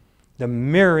 The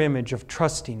mirror image of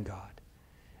trusting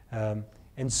God.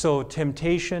 And so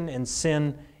temptation and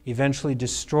sin eventually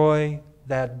destroy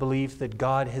that belief that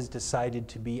God has decided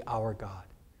to be our God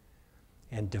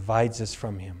and divides us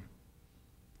from Him,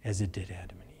 as it did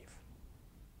Adam and Eve.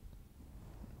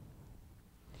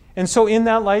 And so in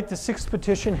that light, the sixth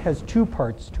petition has two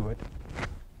parts to it.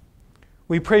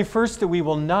 We pray first that we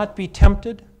will not be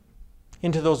tempted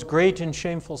into those great and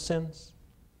shameful sins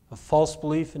of false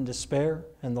belief and despair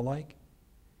and the like.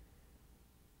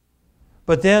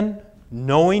 But then,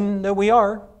 knowing that we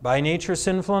are, by nature,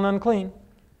 sinful and unclean,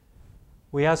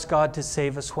 we ask God to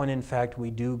save us when in fact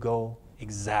we do go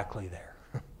exactly there.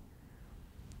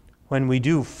 When we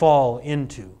do fall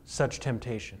into such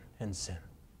temptation and sin.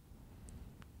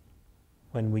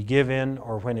 When we give in,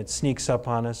 or when it sneaks up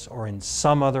on us, or in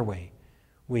some other way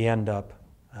we end up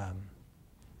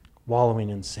wallowing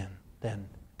in sin, then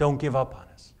don't give up on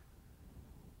us.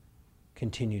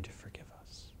 Continue to forgive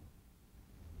us.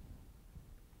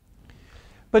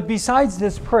 But besides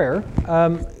this prayer,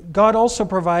 God also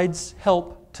provides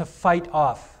help to fight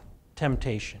off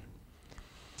temptation.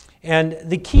 And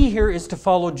the key here is to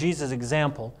follow Jesus'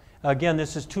 example. Again,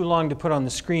 this is too long to put on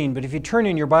the screen, but if you turn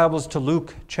in your Bibles to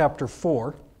Luke chapter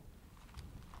 4,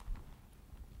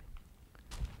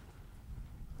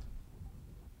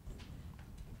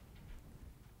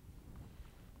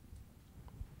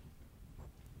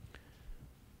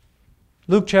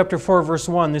 Luke chapter 4, verse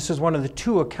 1, this is one of the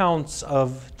two accounts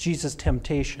of Jesus'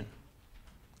 temptation.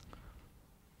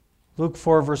 Luke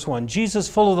 4, verse 1. Jesus,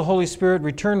 full of the Holy Spirit,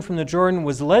 returned from the Jordan,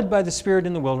 was led by the Spirit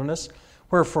in the wilderness,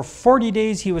 where for 40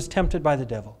 days he was tempted by the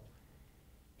devil.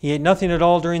 He ate nothing at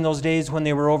all during those days. When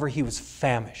they were over, he was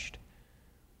famished.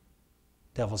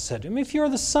 The devil said to him, "If you are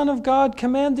the Son of God,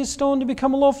 command this stone to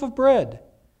become a loaf of bread."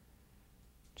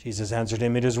 Jesus answered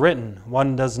him, "It is written,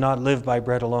 one does not live by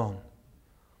bread alone."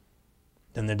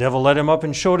 Then the devil led him up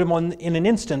and showed him in an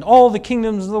instant all the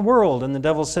kingdoms of the world. And the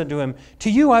devil said to him, "To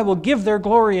you I will give their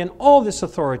glory and all this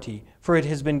authority, for it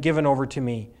has been given over to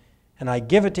me, and I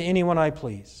give it to anyone I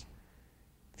please.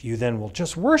 If you then will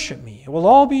just worship me, it will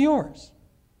all be yours."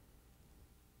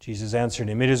 Jesus answered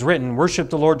him, "It is written, 'Worship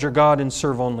the Lord your God and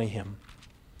serve only him.'"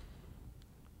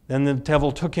 Then the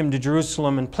devil took him to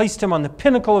Jerusalem and placed him on the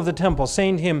pinnacle of the temple,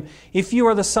 saying to him, "If you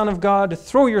are the Son of God,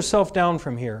 throw yourself down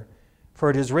from here, for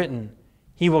it is written,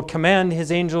 'He will command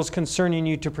his angels concerning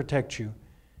you to protect you,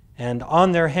 and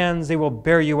on their hands they will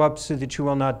bear you up so that you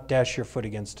will not dash your foot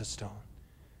against a stone.'"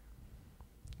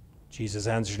 Jesus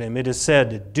answered him, "It is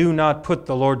said, 'Do not put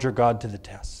the Lord your God to the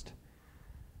test.'"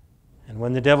 And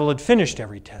when the devil had finished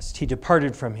every test, he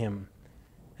departed from him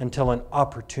until an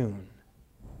opportune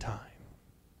time.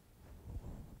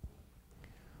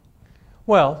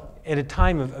 Well, at a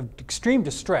time of extreme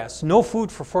distress, no food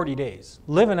for 40 days,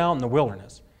 living out in the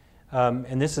wilderness,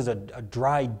 and this is a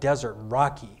dry desert,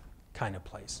 rocky kind of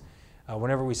place.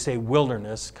 Whenever we say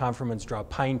wilderness, confirmants draw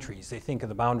pine trees. They think of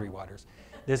the Boundary Waters.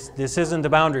 This isn't the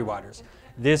Boundary Waters.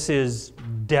 This is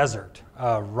desert,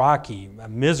 rocky,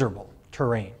 miserable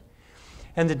terrain.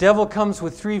 And the devil comes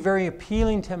with three very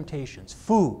appealing temptations: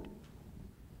 food,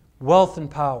 wealth and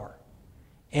power,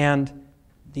 and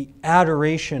the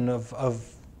adoration of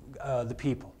the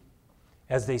people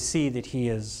as they see that he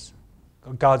is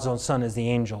God's own Son, as the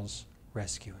angels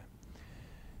rescue him.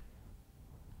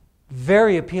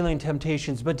 Very appealing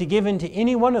temptations, but to give in to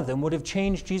any one of them would have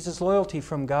changed Jesus' loyalty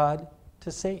from God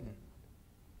to Satan.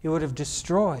 It would have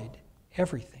destroyed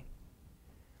everything.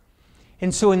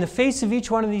 And so in the face of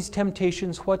each one of these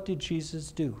temptations, what did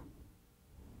Jesus do?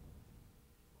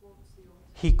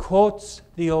 He quotes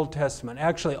the Old Testament.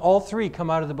 Actually, all three come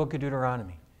out of the book of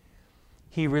Deuteronomy.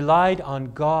 He relied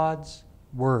on God's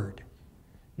word,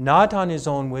 not on his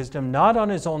own wisdom, not on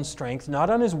his own strength, not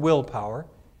on his willpower.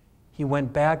 He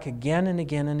went back again and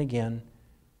again and again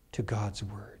to God's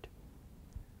word.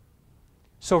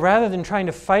 So rather than trying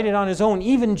to fight it on his own,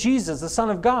 even Jesus, the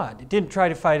Son of God, didn't try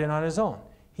to fight it on his own.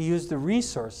 He used the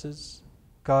resources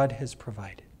God has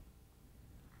provided.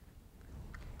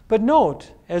 But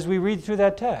note, as we read through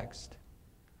that text,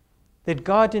 that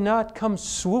God did not come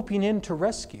swooping in to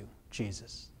rescue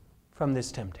Jesus from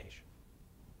this temptation.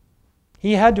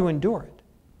 He had to endure it.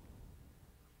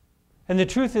 And the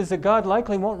truth is that God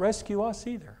likely won't rescue us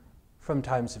either from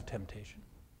times of temptation.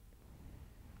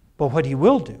 But what he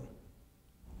will do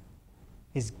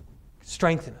is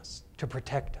strengthen us, to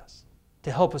protect us,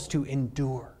 to help us to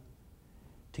endure,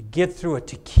 to get through it,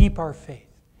 to keep our faith.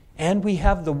 And we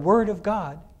have the Word of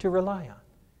God to rely on,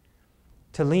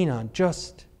 to lean on,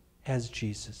 just as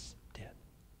Jesus did.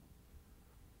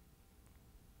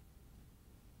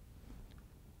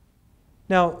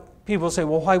 Now, people say,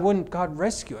 well, why wouldn't God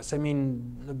rescue us? I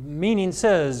mean, the meaning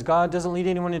says God doesn't lead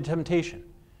anyone into temptation.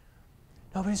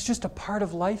 No, but it's just a part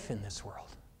of life in this world.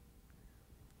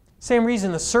 Same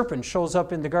reason the serpent shows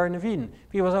up in the Garden of Eden.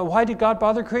 People say, why did God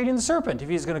bother creating the serpent if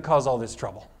he's going to cause all this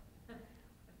trouble?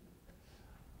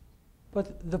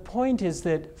 But the point is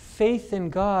that faith in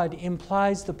God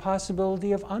implies the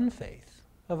possibility of unfaith,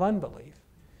 of unbelief.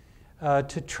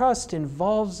 To trust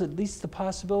involves at least the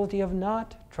possibility of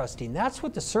not trusting. That's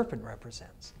what the serpent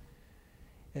represents.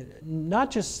 Not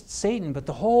just Satan, but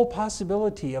the whole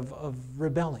possibility of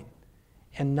rebelling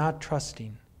and not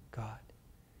trusting God.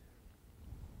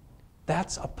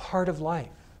 That's a part of life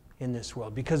in this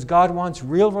world because God wants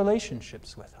real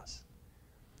relationships with us.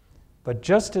 But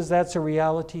just as that's a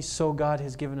reality, so God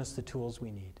has given us the tools we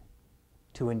need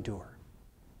to endure,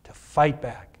 to fight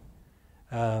back,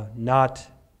 not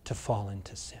to fall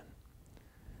into sin.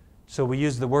 So we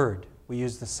use the Word, we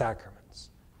use the sacraments,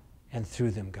 and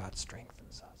through them God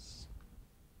strengthens us.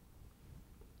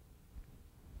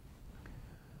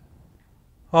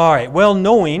 All right, well,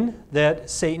 knowing that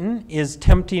Satan is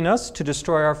tempting us to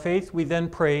destroy our faith, we then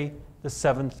pray the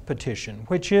seventh petition,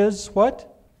 which is what?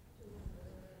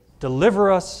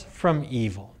 Deliver us from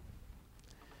evil.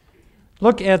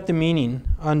 Look at the meaning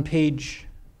on page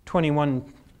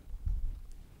 21.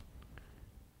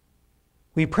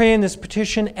 We pray in this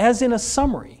petition as in a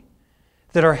summary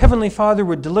that our Heavenly Father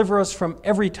would deliver us from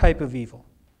every type of evil,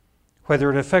 whether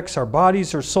it affects our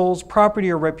bodies or souls, property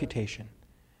or reputation.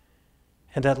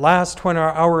 And at last, when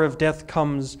our hour of death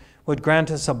comes, would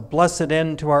grant us a blessed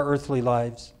end to our earthly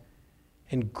lives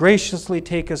and graciously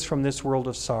take us from this world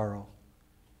of sorrow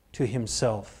to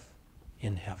himself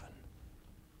in heaven.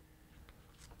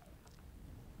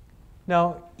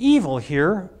 Now, evil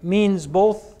here means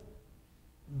both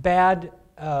bad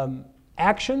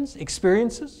actions,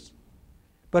 experiences,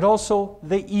 but also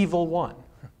the evil one.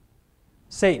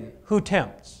 Satan, who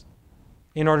tempts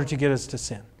in order to get us to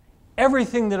sin.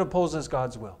 Everything that opposes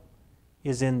God's will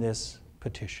is in this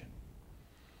petition.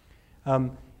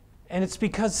 And it's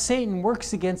because Satan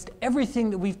works against everything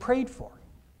that we've prayed for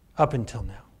up until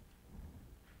now.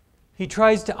 He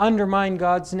tries to undermine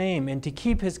God's name and to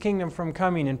keep his kingdom from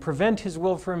coming and prevent his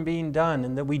will from being done,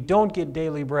 and that we don't get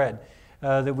daily bread,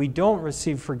 that we don't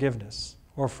receive forgiveness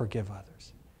or forgive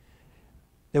others,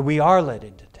 that we are led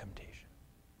into temptation.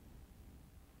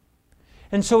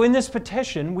 And so in this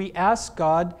petition, we ask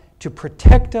God to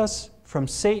protect us from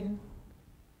Satan,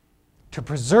 to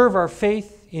preserve our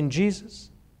faith in Jesus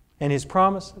and his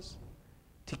promises,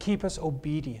 to keep us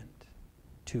obedient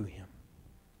to him.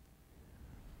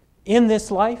 In this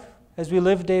life, as we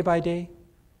live day by day,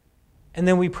 and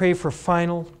then we pray for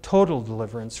final, total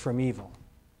deliverance from evil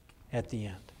at the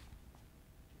end.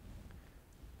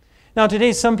 Now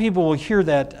today, some people will hear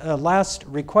that last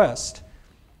request.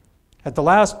 At the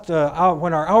last hour,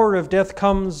 when our hour of death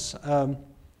comes,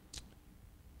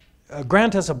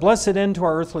 grant us a blessed end to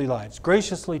our earthly lives.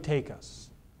 Graciously take us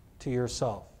to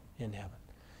yourself in heaven.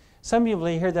 Some people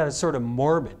hear that as sort of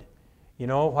morbid. You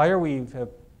know, why are we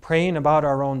praying about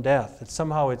our own death? That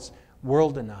somehow it's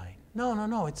world denying.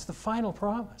 No. It's the final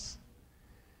promise.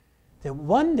 That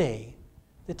one day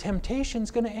the temptation's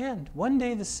going to end. One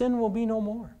day the sin will be no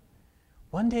more.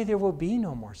 One day there will be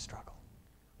no more struggle.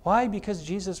 Why? Because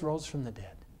Jesus rose from the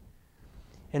dead.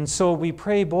 And so we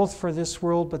pray both for this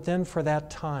world, but then for that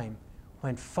time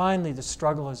when finally the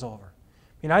struggle is over.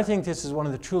 I mean, I think this is one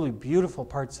of the truly beautiful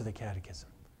parts of the Catechism.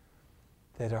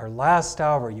 That our last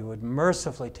hour you would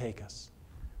mercifully take us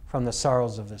from the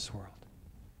sorrows of this world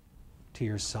to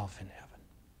yourself in heaven.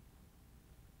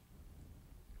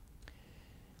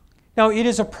 Now, it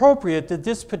is appropriate that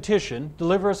this petition,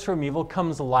 deliver us from evil,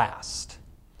 comes last.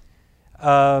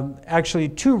 Actually,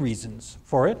 two reasons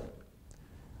for it.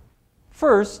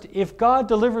 First, if God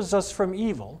delivers us from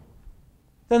evil,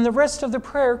 then the rest of the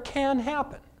prayer can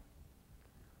happen.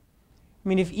 I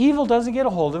mean, if evil doesn't get a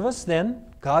hold of us, then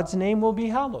God's name will be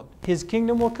hallowed. His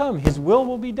kingdom will come. His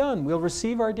will be done. We'll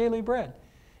receive our daily bread.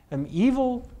 And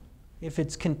evil, if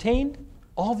it's contained,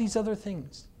 all these other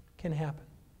things can happen.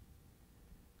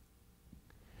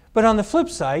 But on the flip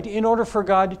side, in order for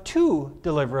God to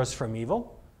deliver us from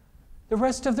evil, the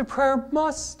rest of the prayer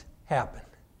must happen.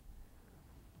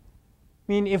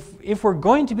 I mean, if we're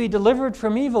going to be delivered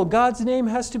from evil, God's name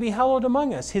has to be hallowed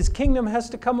among us. His kingdom has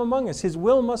to come among us. His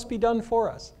will must be done for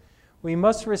us. We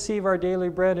must receive our daily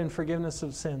bread and forgiveness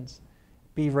of sins,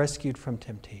 be rescued from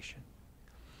temptation.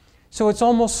 So it's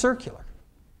almost circular.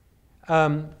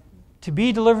 To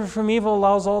be delivered from evil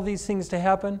allows all these things to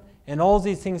happen, and all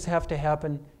these things have to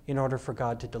happen in order for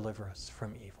God to deliver us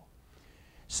from evil.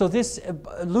 So this,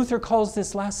 Luther calls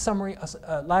this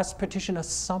last petition a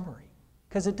summary.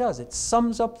 Because it does. It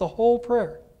sums up the whole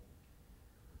prayer.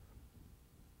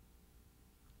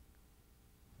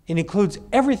 It includes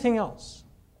everything else.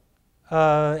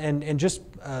 And just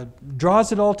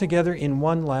draws it all together in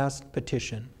one last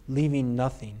petition, leaving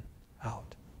nothing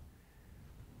out.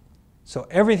 So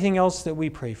everything else that we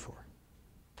pray for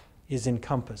is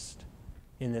encompassed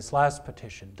in this last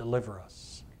petition, deliver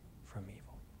us from evil.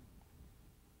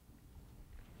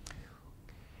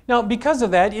 Now, because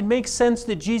of that, it makes sense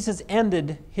that Jesus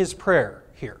ended his prayer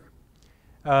here.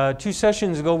 2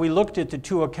 sessions ago, we looked at the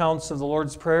two accounts of the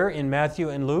Lord's Prayer in Matthew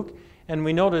and Luke, and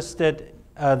we noticed that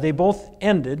they both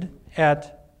ended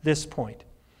at this point.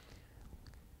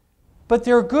 But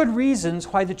there are good reasons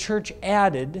why the church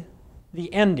added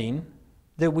the ending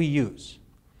that we use.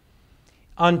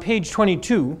 On page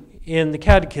 22 in the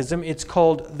Catechism, it's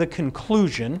called the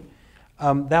conclusion.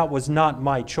 That was not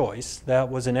my choice. That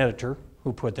was an editor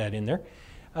who put that in there.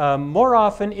 More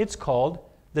often, it's called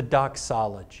the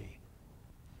doxology.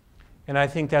 And I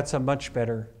think that's a much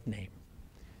better name.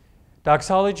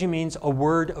 Doxology means a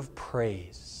word of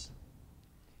praise.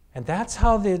 And that's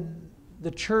how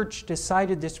the church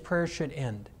decided this prayer should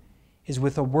end, is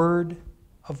with a word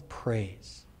of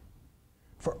praise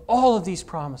for all of these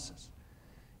promises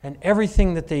and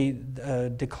everything that they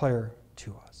declare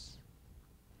to us.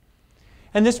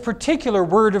 And this particular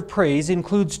word of praise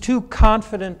includes two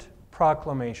confident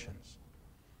proclamations.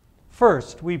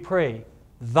 First, we pray,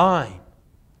 thine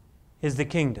is the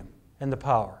kingdom and the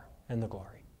power and the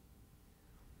glory.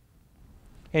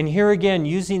 And here again,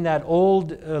 using that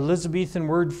old Elizabethan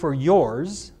word for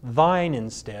yours, thine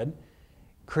instead,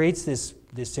 creates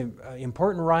this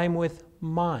important rhyme with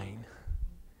mine.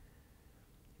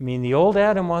 I mean, the old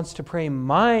Adam wants to pray,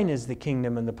 mine is the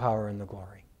kingdom and the power and the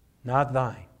glory, not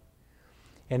thine.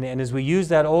 And as we use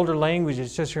that older language, it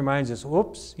just reminds us,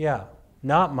 oops, yeah,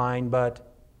 not mine,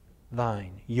 but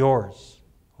thine, yours,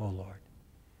 O Lord.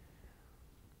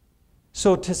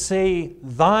 So to say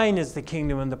thine is the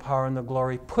kingdom and the power and the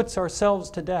glory puts ourselves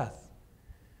to death.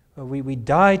 We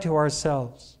die to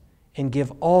ourselves and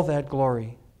give all that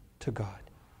glory to God.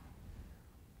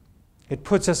 It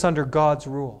puts us under God's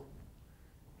rule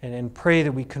and pray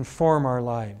that we conform our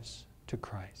lives to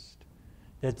Christ,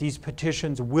 that these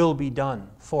petitions will be done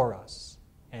for us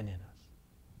and in us.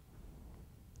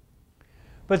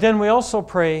 But then we also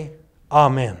pray,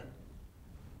 Amen.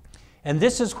 And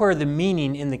this is where the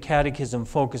meaning in the Catechism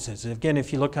focuses. Again,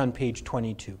 if you look on page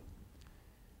 22.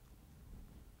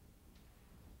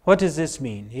 What does this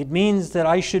mean? It means that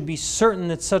I should be certain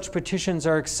that such petitions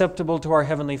are acceptable to our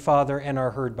Heavenly Father and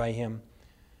are heard by Him.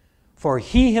 For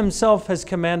He Himself has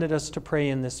commanded us to pray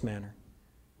in this manner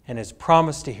and has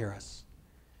promised to hear us.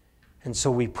 And so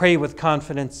we pray with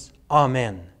confidence,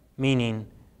 Amen, meaning,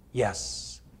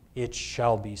 yes, it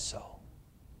shall be so.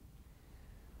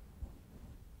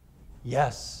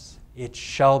 Yes, it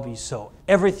shall be so.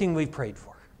 Everything we've prayed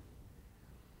for.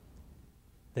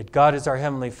 That God is our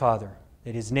Heavenly Father,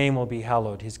 that His name will be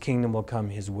hallowed, His kingdom will come,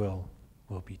 His will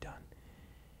be done.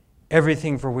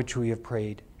 Everything for which we have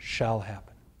prayed shall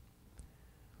happen.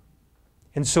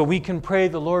 And so we can pray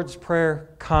the Lord's Prayer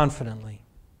confidently,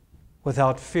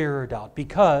 without fear or doubt,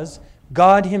 because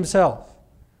God Himself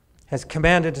has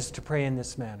commanded us to pray in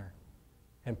this manner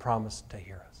and promised to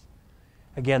hear us.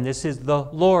 Again, this is the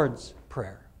Lord's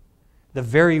Prayer, the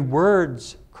very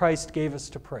words Christ gave us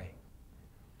to pray.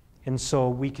 And so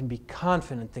we can be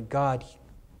confident that God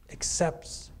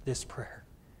accepts this prayer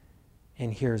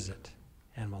and hears it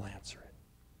and will answer it.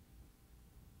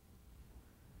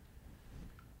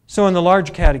 So in the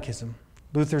large catechism,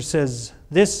 Luther says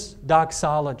this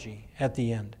doxology at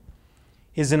the end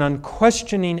is an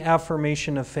unquestioning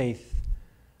affirmation of faith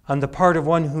on the part of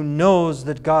one who knows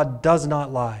that God does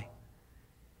not lie,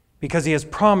 because He has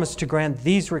promised to grant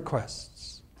these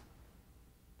requests.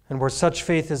 And where such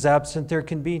faith is absent, there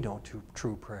can be no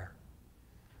true prayer.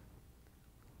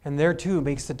 And there too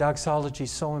makes the doxology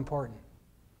so important,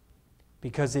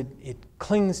 because it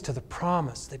clings to the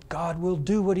promise that God will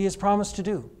do what He has promised to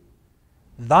do.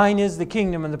 Thine is the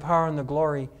kingdom and the power and the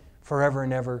glory forever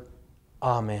and ever.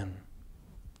 Amen.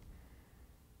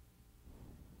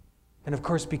 And of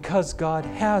course, because God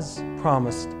has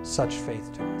promised such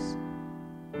faith to us,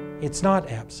 it's not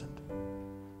absent,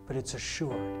 but it's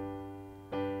assured.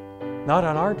 Not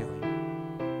on our doing,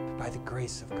 but by the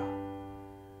grace of God,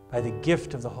 by the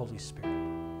gift of the Holy Spirit,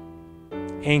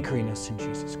 anchoring us in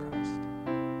Jesus Christ.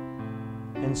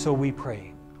 And so we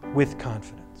pray with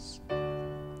confidence.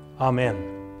 Amen.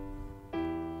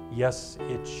 Yes,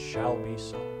 it shall be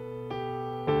so.